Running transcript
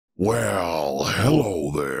Well,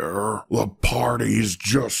 hello there. The party's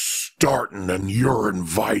just starting and you're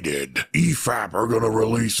invited. EFAP are gonna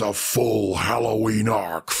release a full Halloween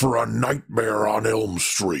arc for A Nightmare on Elm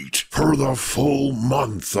Street for the full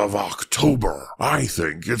month of October. I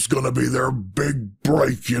think it's gonna be their big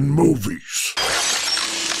break in movies.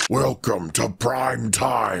 Welcome to prime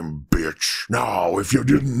time, bitch. Now, if you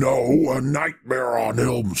didn't know, A Nightmare on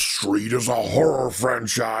Elm Street is a horror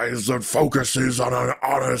franchise that focuses on an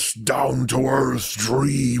honest, down-to-earth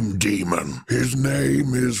dream demon. His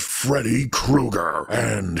name is Freddy Krueger,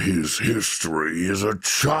 and his history is a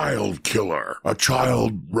child killer. A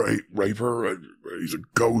child raper? He's a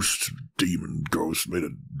ghost, demon ghost, made a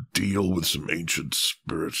deal with some ancient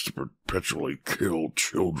spirits to perpetually kill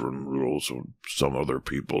children, but also some other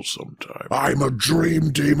people sometimes. I'm a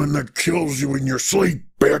dream demon that kills you in your sleep,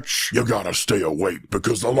 bitch! You gotta stay awake,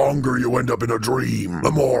 because the longer you end up in a dream,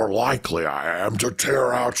 the more likely I am to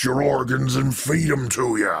tear out your organs and feed them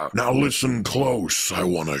to you. Now listen close, I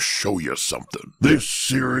want to show you something. This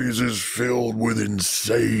series is filled with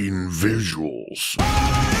insane visuals.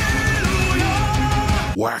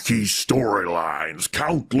 Wacky storylines,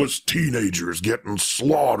 countless teenagers getting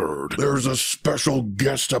slaughtered. There's a special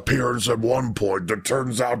guest appearance at one point that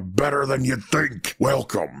turns out better than you'd think.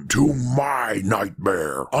 Welcome to my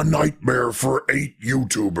nightmare. A nightmare for 8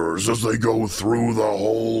 YouTubers as they go through the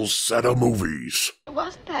whole set of movies. It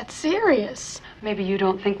wasn't that serious. Maybe you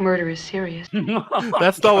don't think murder is serious.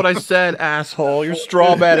 That's not what I said, asshole. You're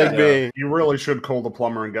straw-batting me. You really should call the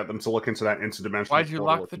plumber and get them to look into that interdimensional. Why'd you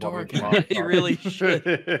lock the door again? You really should.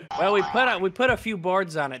 Well, we put a few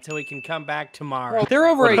boards on it till we can come back tomorrow. They're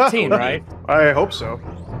over 18, right? I hope so.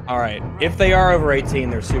 All right. If they are over 18,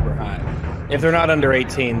 they're super hot. If they're not under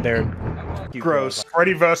 18, they're gross.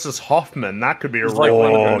 Freddy versus Hoffman. That could be a real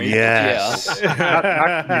Oh, yes.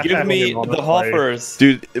 Give me the Hoffers.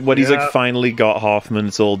 Dude, when he's like finally got Hoffman,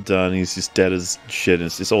 it's all done. He's just dead as shit.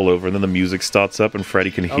 It's all over. And then the music starts up and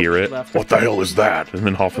Freddy can hear it. What the hell is that? And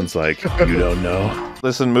then Hoffman's like, you don't know.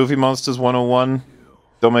 Listen, Movie Monsters 101.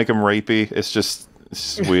 Don't make him rapey. It's just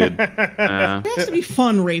weird. It has to be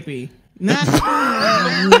fun rapey. Not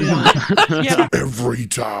yeah. Every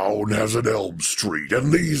town has an Elm Street,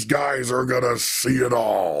 and these guys are gonna see it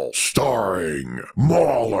all. Starring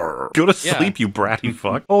MauLer. Go to sleep, you bratty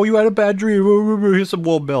fuck. Oh, you had a bad dream. Here's some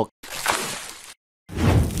warm milk.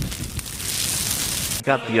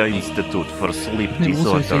 Got the Institute for Sleep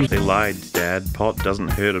Disorders. They lied, Dad. Pot doesn't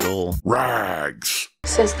hurt at all. Rags.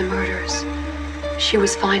 Says the murders. She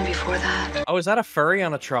was fine before that. Oh, is that a furry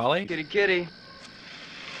on a trolley? Kitty, kitty.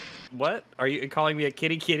 What? Are you calling me a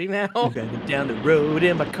kitty now? Driving down the road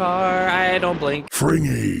in my car, I don't blink.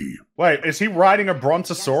 Fringy. Wait, is he riding a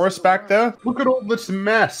brontosaurus back there? Look at all this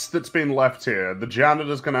mess that's been left here. The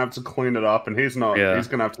janitor's gonna have to clean it up, and he's not. Yeah. He's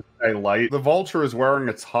gonna have to stay late. The vulture is wearing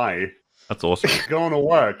a tie. That's awesome. He's going to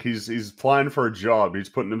work. He's applying for a job. He's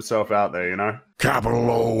putting himself out there, you know? Capital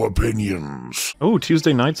O opinions. Oh,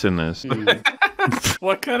 Tuesday Night's in this.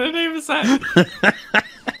 What kind of name is that?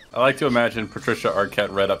 I like to imagine Patricia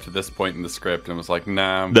Arquette read up to this point in the script and was like,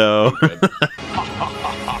 nah, I'm good.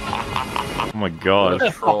 Oh my god.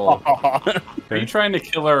 Troll. Are you trying to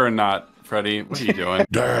kill her or not, Freddy? What are you doing?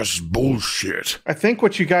 That's bullshit. I think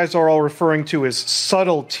what you guys are all referring to is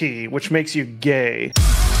subtlety, which makes you gay.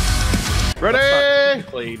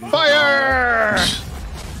 Ready? Fire!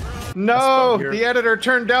 No, the editor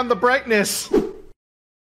turned down the brightness.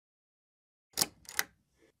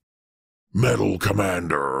 Metal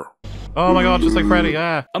Commander. Oh my god, just like Freddy,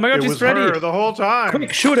 yeah. Oh my god, she's Freddy. Her the whole time.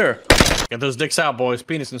 Quick, shoot her. Get those dicks out, boys.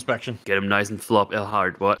 Penis inspection. Get him nice and flop,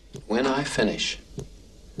 hard, what? When I finish,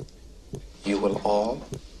 you will all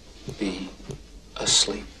be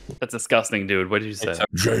asleep. That's disgusting, dude. What did you say?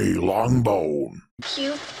 Jay Longbone.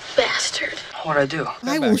 You bastard. What'd I do?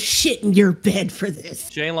 I will shit in your bed for this.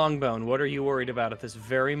 Jay Longbone, what are you worried about at this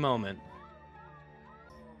very moment?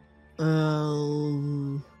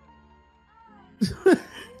 And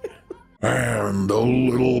a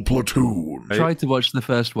little platoon. I tried to watch the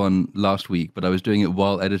first one last week, but I was doing it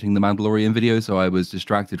while editing the Mandalorian video, so I was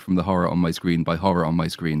distracted from the horror on my screen by horror on my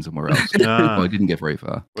screen somewhere else. So I didn't get very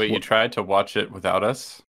far. Wait, you tried to watch it without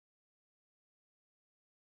us?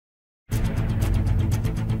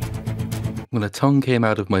 Well, a tongue came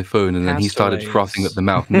out of my phone and then he started frothing at the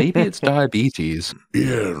mouth. Maybe it's diabetes.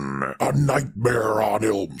 In A Nightmare on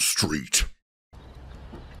Elm Street.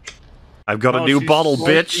 I've got a new bottle,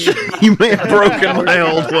 bitch. You may have broken my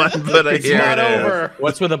old one, but it's not over.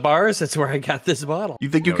 What's with the bars? That's where I got this bottle. You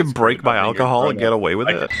think you can break my alcohol and get away with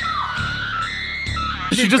it?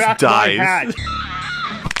 She just dies.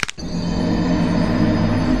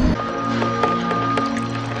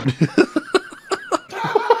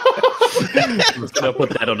 I'm just gonna put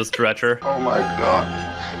that on a stretcher. Oh my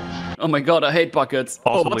god. Oh my god, I hate buckets.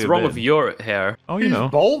 Oh, what's wrong with your hair? Oh, you know.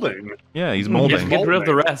 He's balding. Yeah, he's molding. Just get rid of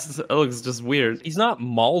the rest. It looks just weird. He's not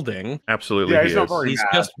malding. Absolutely, Yeah, he he's not is. very He's mad.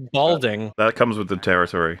 just balding. That comes with the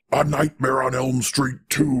territory. A Nightmare on Elm Street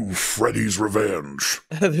 2, Freddy's Revenge.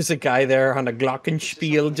 There's a guy there on a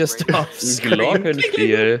glockenspiel just off screen.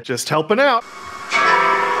 Glockenspiel. Just helping out.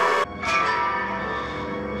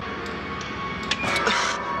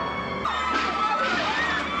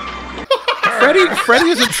 Freddy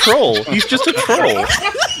is a troll. He's just a troll.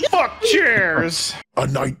 Fuck chairs. A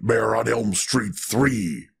Nightmare on Elm Street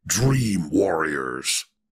 3, Dream Warriors.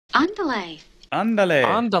 Andale. Andale.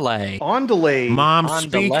 Andale. Andale. Mom, On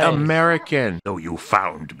speak delay. American. Oh, you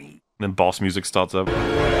found me. Then boss music starts up.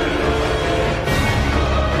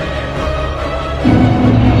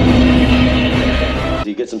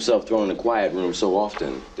 He gets himself thrown in the quiet room so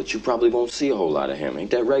often that you probably won't see a whole lot of him.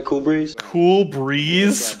 Ain't that right, Cool Breeze? Cool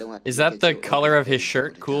Breeze. Is that the color of his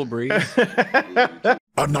shirt? Cool Breeze? A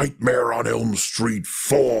Nightmare on Elm Street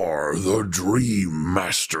 4, The Dream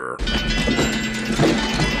Master.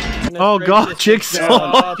 Oh god,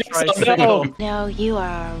 Jigsaw! No, you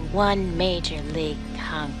are one major league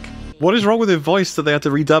hunk. What is wrong with their voice that they had to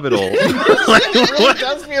redub it all? It really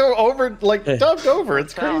does feel dubbed over.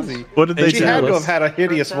 It's crazy. What did they She do? had to have had a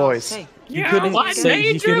hideous voice. You couldn't get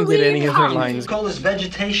any of her lines. Call this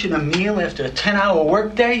vegetation a meal after a 10-hour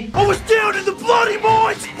workday? I was down in the bloody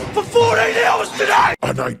mines for 14 hours today!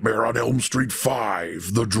 A Nightmare on Elm Street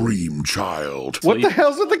 5, The Dream Child. What the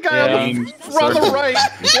hell's with the guy on the right?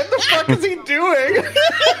 What the fuck is he doing?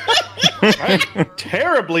 I'm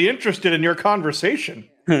terribly interested in your conversation.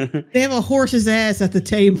 They have a horse's ass at the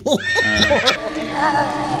table.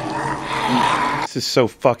 This is so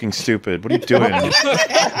fucking stupid. What are you doing?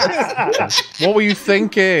 What were you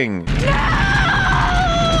thinking?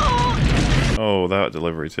 Oh, that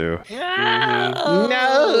delivery too.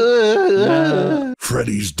 No.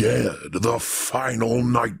 Freddy's Dead, The Final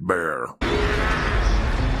Nightmare.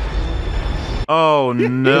 Oh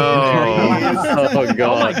no. Oh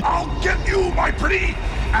god. I'll get you, my pretty,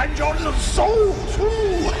 and your little soul too.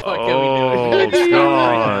 Oh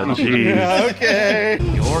god, jeez. Okay.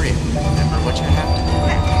 You're in. Remember what you have to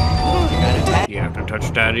do. You have to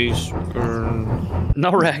touch daddies.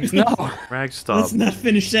 No, Rags, no. Rags, stop. Let's not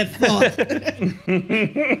finish that thought.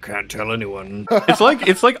 Can't tell anyone. It's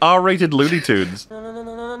like R-rated Looney Tunes.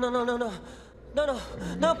 No,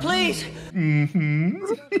 please.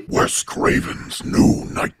 Wes Craven's New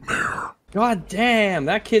Nightmare. God damn,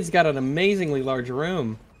 that kid's got an amazingly large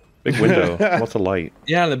room. Big window, lots of light.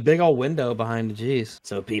 Yeah, and a big old window behind the G's.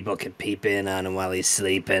 So people can peep in on him while he's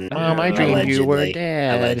sleeping. Oh, my dream you were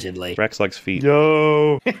dead. Allegedly. Rex likes feet.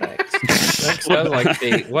 Yo. Rex does like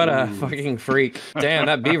feet. What a fucking freak. Damn,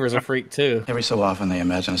 that beaver's a freak too. Every so often they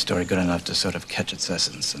imagine a story good enough to sort of catch its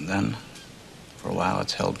essence, and then, for a while,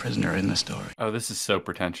 it's held prisoner in the story. Oh, this is so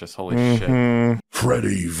pretentious. Holy shit.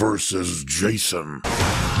 Freddy versus Jason.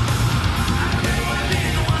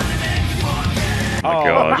 Oh my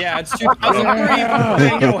god. Yeah, it's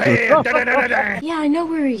 2003. Yeah, I know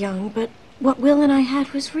we were young, but what Will and I had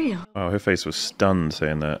was real. Oh, her face was stunned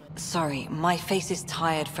saying that. Sorry, my face is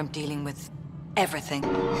tired from dealing with everything.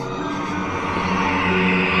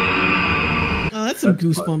 Oh, that's some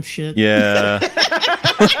goosebump shit. Yeah.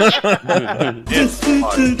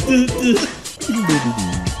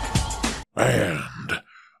 And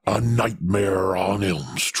A Nightmare on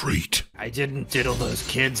Elm Street. I didn't diddle those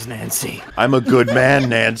kids, Nancy. I'm a good man,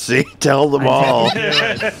 Nancy. Tell them all. What?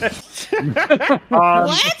 This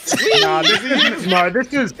is using no, a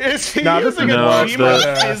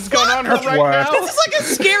Gmail is going on her right now. This is like a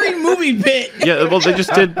scary movie bit. Yeah, well, they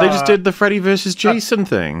just did the Freddy versus Jason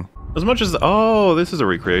thing. As much as this is a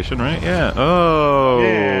recreation, right? Yeah. Oh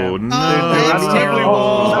Yeah. no! that's terrible.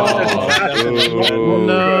 Oh,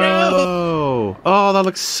 no! Oh, that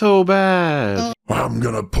looks so bad. I'm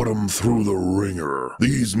gonna put them through the ringer.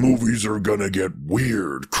 These movies are gonna get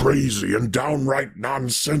weird, crazy, and downright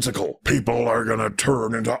nonsensical. People are gonna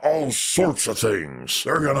turn into all sorts of things.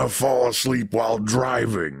 They're gonna fall asleep while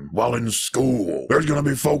driving, while in school. There's gonna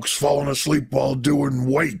be folks falling asleep while doing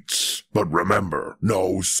weights. But remember,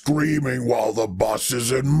 no screaming while the bus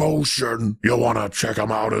is in motion. You wanna check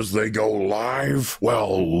them out as they go live?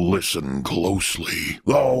 Well, listen closely.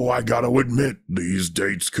 Though I gotta admit, these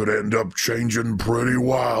dates could end up changing pretty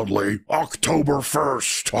wildly. October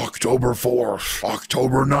 1st, October 4th,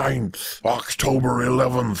 October 9th, October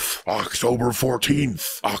 11th, October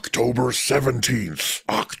 14th, October 17th,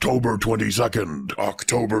 October 22nd,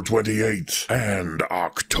 October 28th, and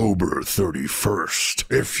October 31st.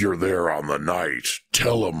 If you're there on the night,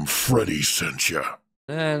 tell them Freddy sent you.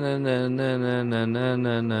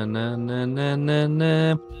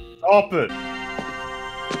 Stop it.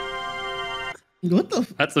 What the?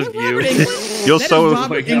 That's a view. You're That so is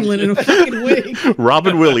Robert Englund in a fucking wig.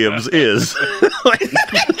 Robin Williams is. The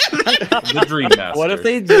Dream Master. What if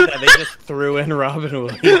they did that? They just threw in Robin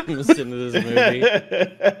Williams into this movie.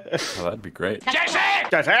 Oh, that'd be great. And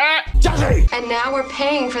now we're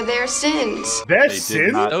paying for their sins. Their They did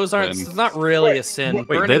sins? not Those aren't. win. It's not really a sin. Wait,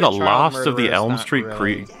 Burning they're the a child last of the murderer is Elm not Street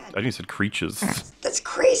really. I think you said creatures. That's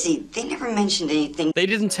crazy. They never mentioned anything. They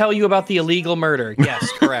didn't tell you about the illegal murder.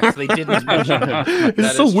 Yes, correct. They didn't mention it. It's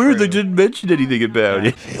That so is weird true. they didn't mention anything about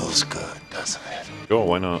it. Feels good, doesn't it? Sure,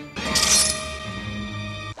 why not?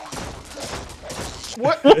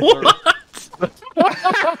 What?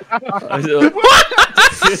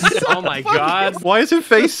 Oh my god. Why is her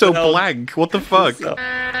face so blank? What the fuck?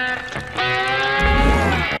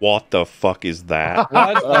 What the fuck is that?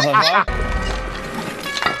 What the fuck?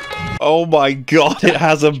 Oh my god, it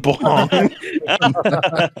has a bomb.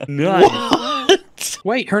 Nice. What?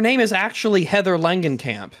 Wait, her name is actually Heather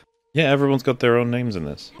Langenkamp. Yeah, everyone's got their own names in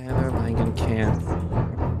this. Heather Langenkamp.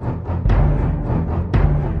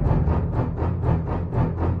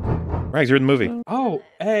 Rags, you're in the movie. Oh,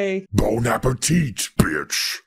 hey. Bon appetit, bitch.